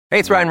Hey,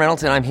 it's Ryan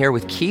Reynolds, and I'm here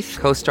with Keith,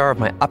 co-star of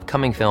my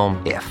upcoming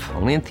film, If,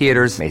 only in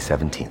theaters May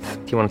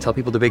 17th. Do you want to tell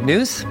people the big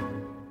news?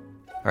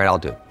 All right, I'll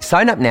do it.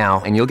 Sign up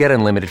now and you'll get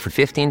unlimited for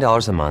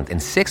 $15 a month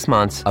and 6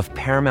 months of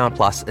Paramount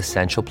Plus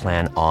Essential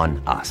Plan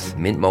on us.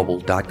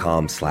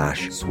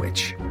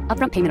 MintMobile.com/switch.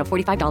 Upfront payment of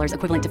 $45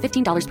 equivalent to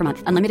 $15 per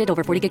month. Unlimited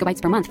over 40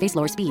 gigabytes per month. Face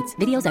lower speeds.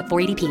 Videos at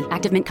 480p.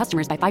 Active Mint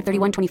customers by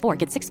 531.24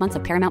 get 6 months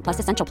of Paramount Plus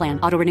Essential Plan.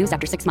 Auto renews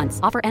after 6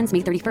 months. Offer ends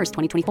May 31st,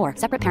 2024.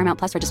 Separate Paramount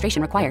Plus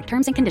registration required.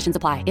 Terms and conditions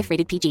apply if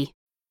rated PG.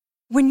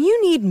 When you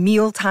need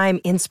mealtime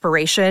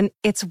inspiration,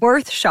 it's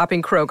worth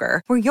shopping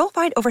Kroger, where you'll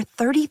find over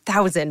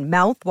 30,000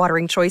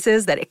 mouth-watering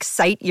choices that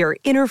excite your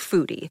inner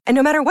foodie. And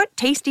no matter what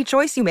tasty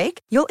choice you make,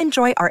 you'll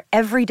enjoy our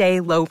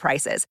everyday low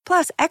prices,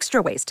 plus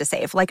extra ways to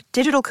save, like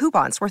digital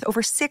coupons worth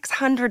over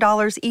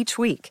 $600 each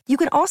week. You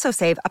can also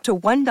save up to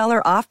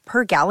 $1 off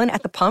per gallon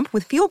at the pump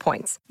with fuel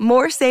points.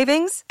 More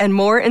savings and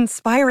more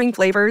inspiring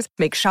flavors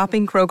make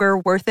shopping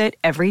Kroger worth it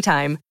every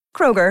time.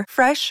 Kroger,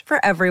 fresh for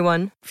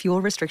everyone.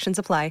 Fuel restrictions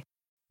apply.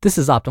 This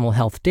is Optimal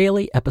Health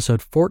Daily,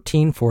 episode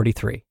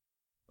 1443.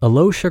 A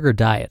low-sugar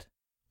diet.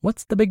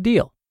 What's the big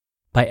deal?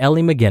 By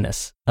Elly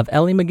McGuinness of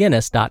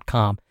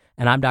ellymcguinness.com,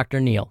 and I'm Dr.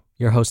 Neil,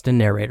 your host and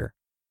narrator.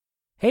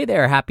 Hey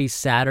there, happy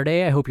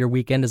Saturday. I hope your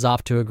weekend is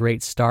off to a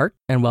great start,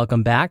 and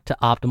welcome back to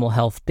Optimal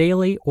Health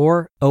Daily,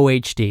 or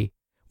OHD,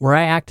 where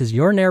I act as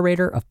your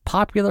narrator of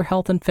popular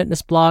health and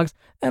fitness blogs,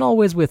 and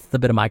always with a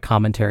bit of my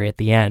commentary at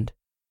the end.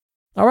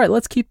 All right,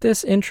 let's keep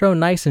this intro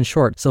nice and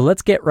short. So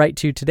let's get right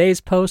to today's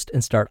post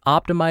and start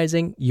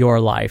optimizing your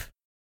life.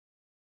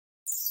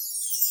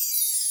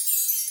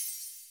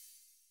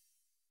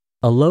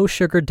 A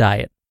low-sugar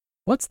diet.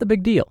 What's the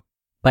big deal?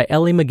 By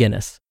Elly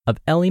McGuinness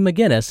of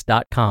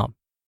ellymcguinness.com.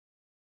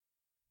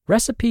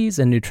 Recipes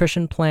and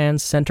nutrition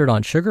plans centered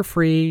on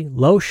sugar-free,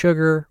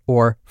 low-sugar,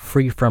 or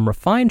free from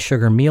refined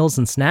sugar meals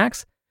and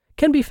snacks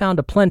can be found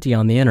aplenty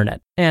on the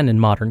internet and in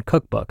modern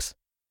cookbooks.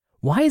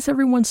 Why is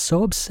everyone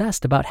so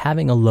obsessed about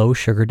having a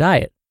low-sugar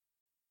diet?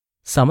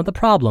 Some of the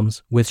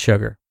problems with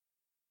sugar.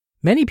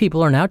 Many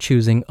people are now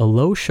choosing a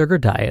low-sugar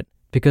diet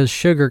because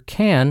sugar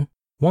can,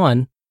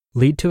 1,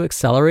 lead to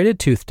accelerated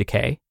tooth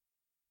decay,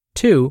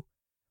 2,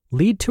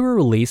 lead to a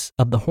release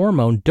of the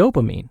hormone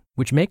dopamine,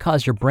 which may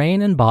cause your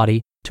brain and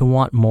body to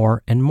want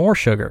more and more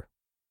sugar,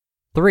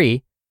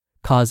 3,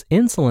 cause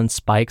insulin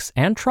spikes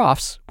and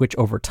troughs, which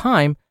over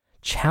time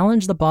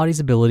challenge the body's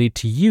ability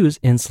to use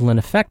insulin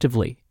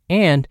effectively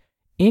and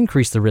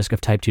increase the risk of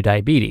type 2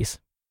 diabetes.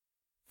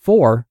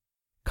 4,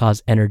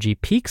 cause energy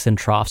peaks and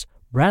troughs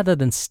rather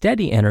than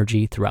steady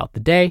energy throughout the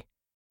day.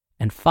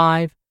 And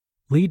 5,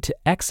 lead to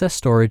excess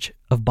storage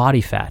of body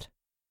fat.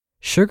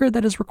 Sugar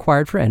that is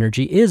required for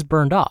energy is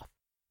burned off.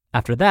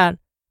 After that,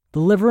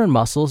 the liver and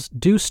muscles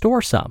do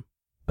store some,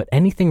 but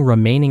anything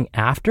remaining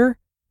after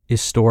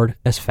is stored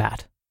as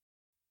fat.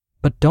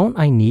 But don't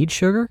I need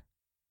sugar?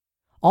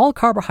 All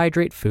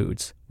carbohydrate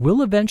foods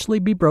will eventually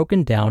be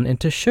broken down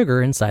into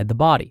sugar inside the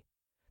body.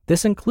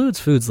 This includes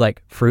foods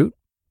like fruit,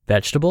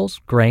 vegetables,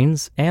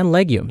 grains, and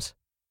legumes.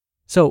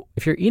 So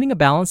if you're eating a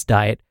balanced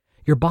diet,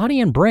 your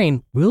body and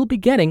brain will be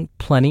getting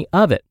plenty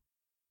of it.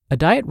 A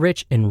diet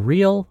rich in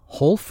real,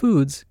 whole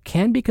foods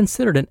can be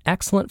considered an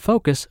excellent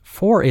focus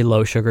for a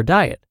low-sugar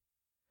diet.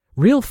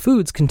 Real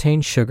foods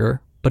contain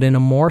sugar, but in a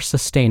more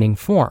sustaining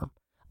form,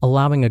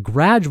 allowing a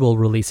gradual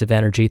release of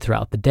energy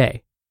throughout the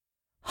day.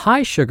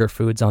 High-sugar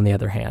foods, on the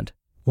other hand,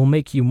 will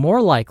make you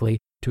more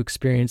likely to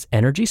experience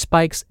energy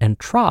spikes and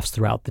troughs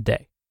throughout the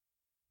day.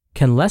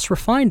 Can less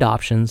refined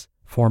options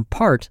form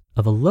part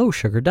of a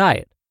low-sugar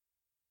diet?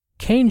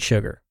 Cane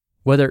sugar,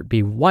 whether it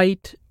be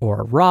white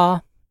or raw,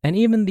 and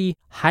even the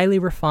highly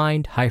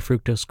refined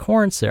high-fructose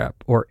corn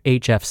syrup, or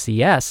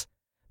HFCS,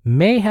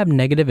 may have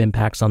negative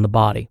impacts on the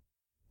body.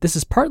 This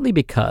is partly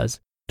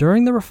because,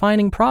 during the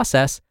refining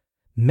process,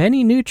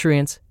 many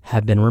nutrients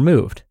have been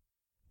removed.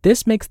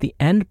 This makes the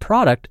end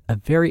product a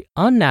very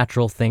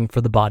unnatural thing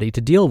for the body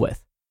to deal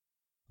with.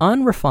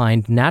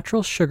 Unrefined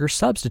natural sugar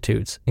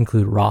substitutes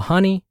include raw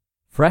honey,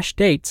 fresh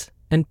dates,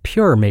 and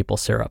pure maple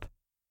syrup.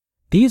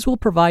 These will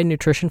provide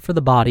nutrition for the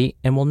body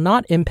and will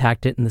not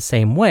impact it in the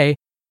same way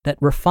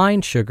that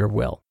refined sugar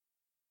will.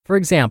 For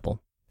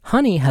example,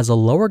 honey has a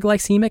lower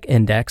glycemic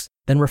index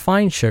than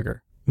refined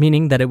sugar,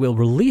 meaning that it will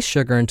release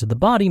sugar into the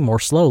body more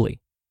slowly.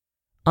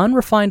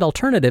 Unrefined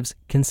alternatives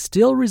can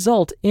still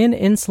result in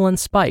insulin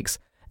spikes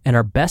and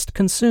are best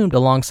consumed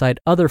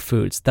alongside other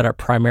foods that are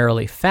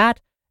primarily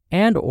fat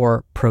and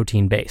or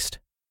protein-based.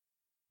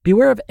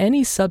 Beware of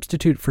any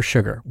substitute for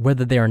sugar,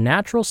 whether they are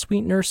natural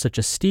sweeteners such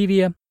as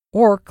stevia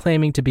or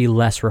claiming to be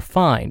less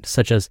refined,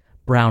 such as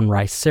brown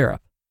rice syrup.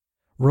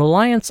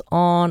 Reliance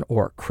on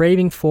or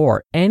craving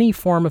for any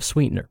form of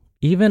sweetener,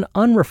 even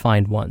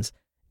unrefined ones,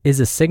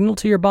 is a signal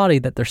to your body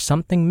that there's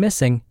something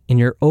missing in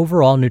your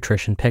overall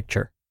nutrition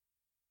picture.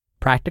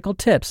 Practical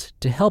tips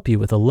to help you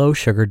with a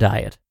low-sugar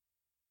diet.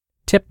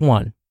 Tip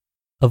 1.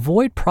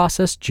 Avoid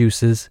processed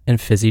juices and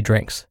fizzy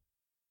drinks.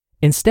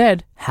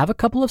 Instead, have a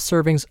couple of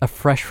servings of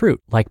fresh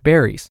fruit like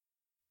berries.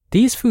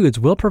 These foods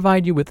will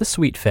provide you with a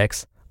sweet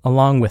fix,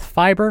 along with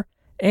fiber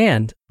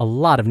and a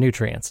lot of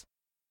nutrients.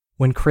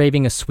 When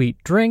craving a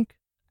sweet drink,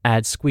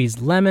 add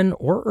squeezed lemon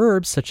or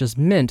herbs such as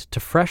mint to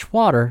fresh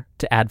water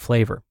to add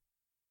flavor.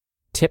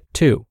 Tip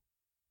 2.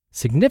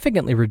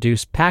 Significantly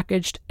reduce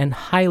packaged and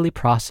highly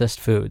processed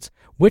foods,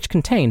 which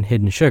contain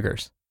hidden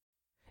sugars.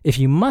 If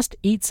you must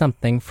eat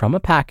something from a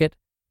packet,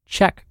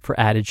 check for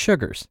added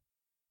sugars.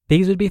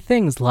 These would be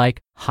things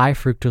like high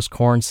fructose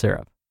corn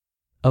syrup.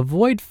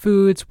 Avoid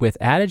foods with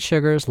added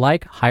sugars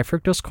like high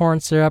fructose corn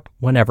syrup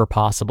whenever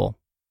possible.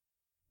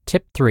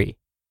 Tip 3.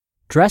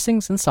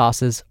 Dressings and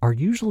sauces are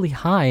usually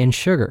high in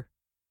sugar.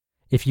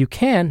 If you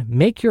can,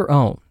 make your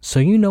own so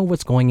you know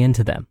what's going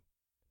into them.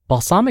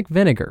 Balsamic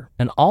vinegar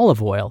and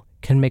olive oil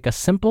can make a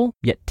simple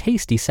yet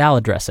tasty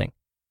salad dressing.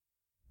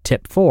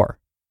 Tip 4.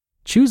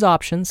 Choose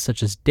options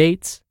such as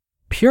dates,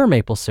 pure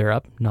maple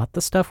syrup, not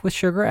the stuff with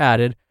sugar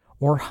added,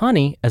 or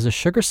honey as a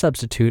sugar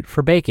substitute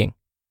for baking.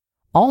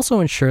 Also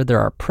ensure there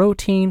are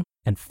protein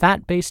and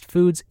fat-based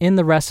foods in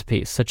the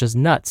recipes such as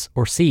nuts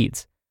or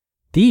seeds.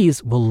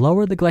 These will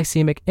lower the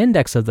glycemic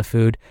index of the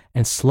food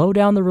and slow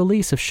down the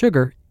release of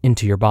sugar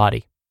into your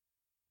body.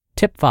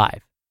 Tip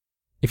 5.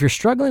 If you're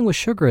struggling with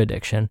sugar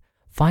addiction,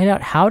 find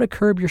out how to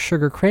curb your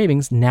sugar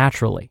cravings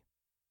naturally.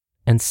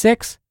 And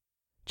 6.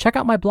 Check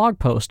out my blog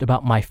post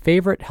about my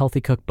favorite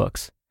healthy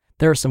cookbooks.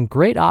 There are some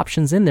great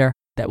options in there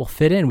that will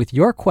fit in with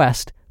your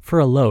quest for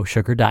a low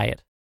sugar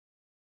diet.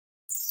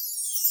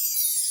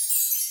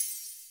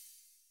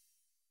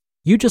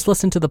 You just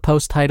listened to the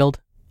post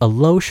titled, A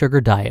Low Sugar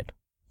Diet.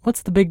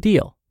 What's the Big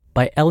Deal?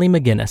 By Elly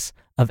McGuinness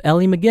of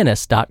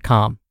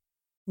EllyMcGuinness.com.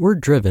 We're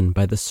driven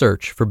by the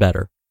search for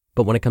better,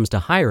 but when it comes to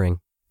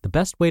hiring, the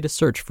best way to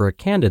search for a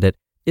candidate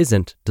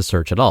isn't to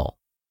search at all.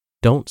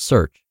 Don't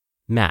search,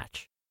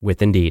 match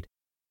with Indeed.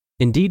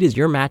 Indeed is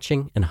your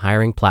matching and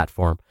hiring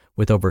platform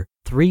with over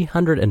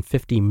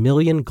 350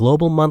 million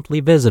global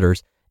monthly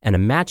visitors and a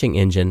matching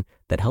engine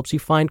that helps you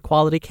find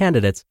quality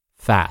candidates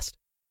fast.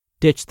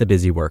 Ditch the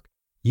busy work.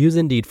 Use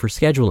Indeed for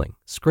scheduling,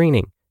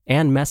 screening,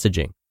 and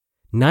messaging.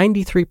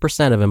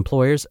 93% of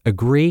employers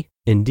agree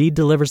Indeed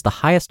delivers the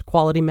highest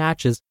quality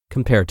matches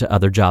compared to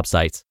other job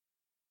sites.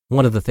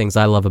 One of the things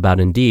I love about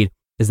Indeed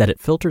is that it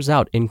filters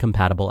out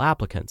incompatible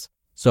applicants.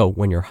 So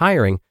when you're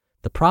hiring,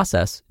 the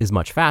process is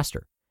much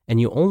faster,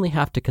 and you only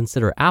have to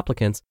consider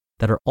applicants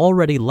that are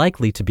already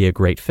likely to be a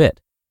great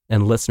fit.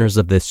 And listeners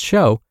of this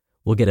show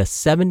will get a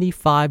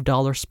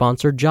 $75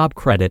 sponsored job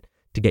credit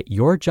to get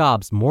your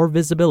jobs more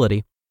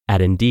visibility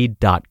at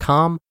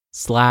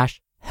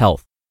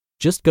Indeed.com/health.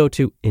 Just go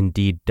to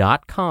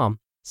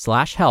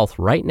Indeed.com/health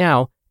right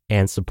now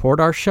and support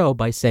our show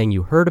by saying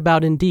you heard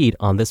about Indeed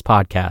on this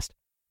podcast.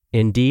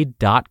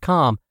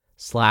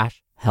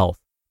 Indeed.com/health.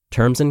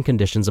 Terms and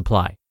conditions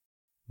apply.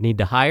 Need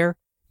to hire?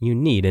 You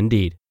need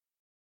Indeed.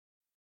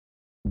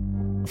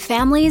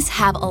 Families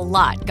have a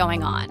lot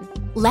going on.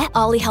 Let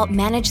Olly help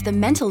manage the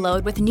mental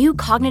load with new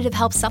cognitive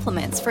help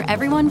supplements for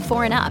everyone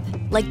 4 and up,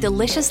 like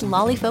delicious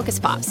Lolly Focus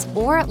Pops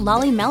or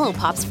Lolly Mellow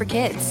Pops for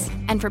kids.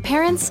 And for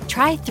parents,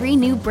 try 3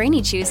 new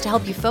Brainy Chews to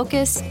help you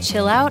focus,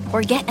 chill out,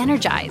 or get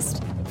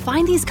energized.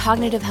 Find these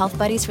cognitive health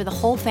buddies for the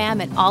whole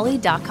fam at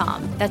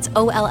olly.com. That's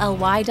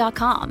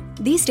OLLY.com.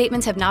 These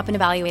statements have not been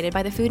evaluated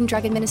by the Food and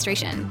Drug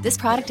Administration. This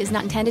product is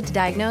not intended to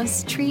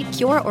diagnose, treat,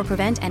 cure, or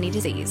prevent any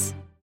disease.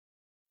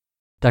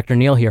 Dr.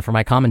 Neal here for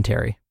my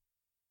commentary.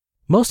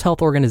 Most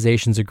health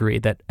organizations agree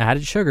that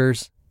added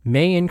sugars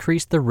may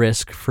increase the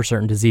risk for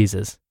certain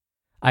diseases.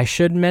 I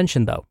should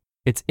mention, though,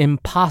 it's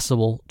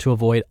impossible to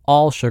avoid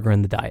all sugar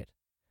in the diet.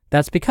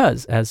 That's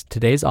because, as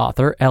today's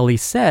author, Elly,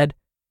 said,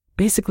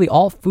 basically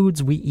all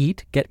foods we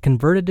eat get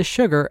converted to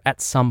sugar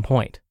at some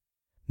point.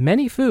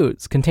 Many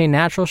foods contain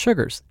natural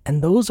sugars,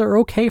 and those are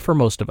okay for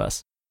most of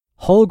us.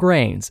 Whole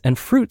grains and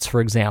fruits, for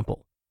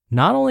example,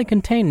 not only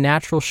contain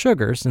natural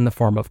sugars in the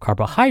form of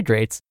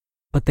carbohydrates,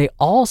 but they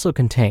also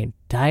contain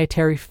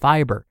dietary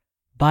fiber,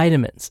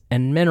 vitamins,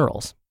 and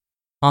minerals.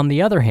 On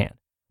the other hand,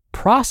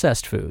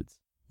 processed foods,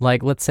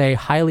 like let's say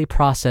highly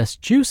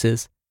processed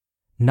juices,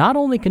 not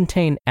only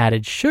contain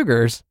added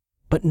sugars,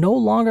 but no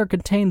longer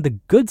contain the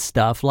good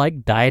stuff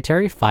like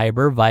dietary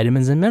fiber,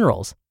 vitamins, and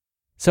minerals.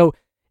 So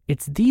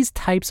it's these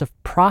types of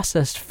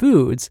processed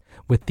foods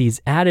with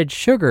these added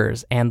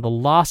sugars and the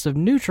loss of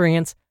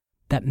nutrients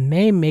that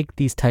may make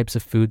these types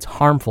of foods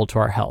harmful to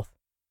our health.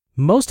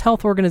 Most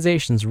health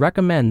organizations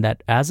recommend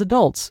that as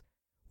adults,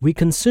 we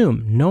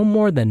consume no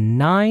more than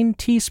 9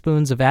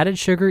 teaspoons of added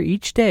sugar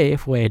each day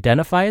if we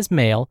identify as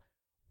male,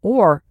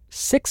 or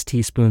 6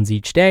 teaspoons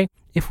each day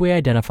if we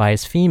identify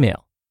as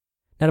female.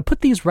 Now, to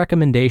put these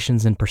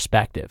recommendations in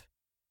perspective,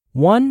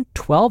 one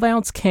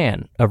 12-ounce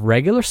can of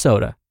regular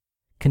soda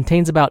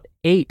contains about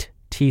 8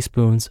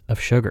 teaspoons of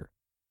sugar.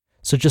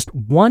 So just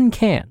one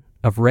can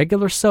of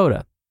regular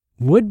soda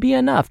would be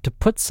enough to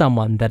put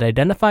someone that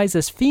identifies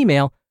as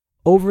female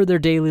over their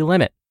daily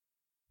limit,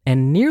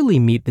 and nearly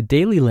meet the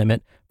daily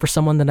limit for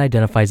someone that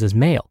identifies as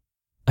male.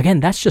 Again,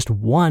 that's just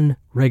one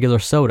regular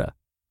soda,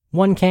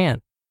 one can.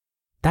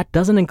 That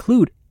doesn't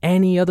include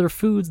any other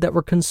foods that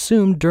were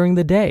consumed during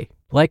the day,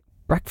 like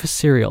breakfast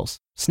cereals,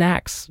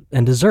 snacks,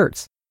 and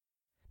desserts.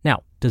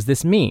 Now, does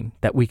this mean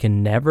that we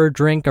can never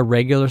drink a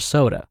regular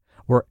soda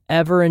or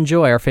ever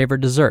enjoy our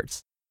favorite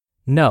desserts?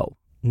 No,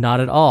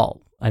 not at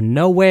all. In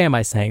no way am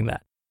I saying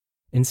that.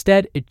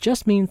 Instead, it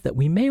just means that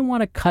we may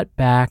want to cut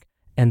back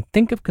and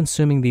think of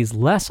consuming these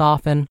less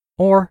often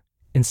or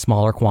in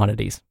smaller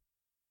quantities.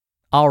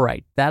 All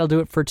right, that'll do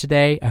it for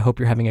today. I hope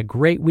you're having a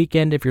great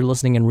weekend if you're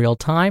listening in real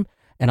time,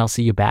 and I'll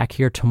see you back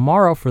here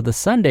tomorrow for the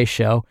Sunday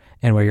show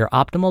and where your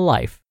optimal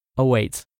life awaits.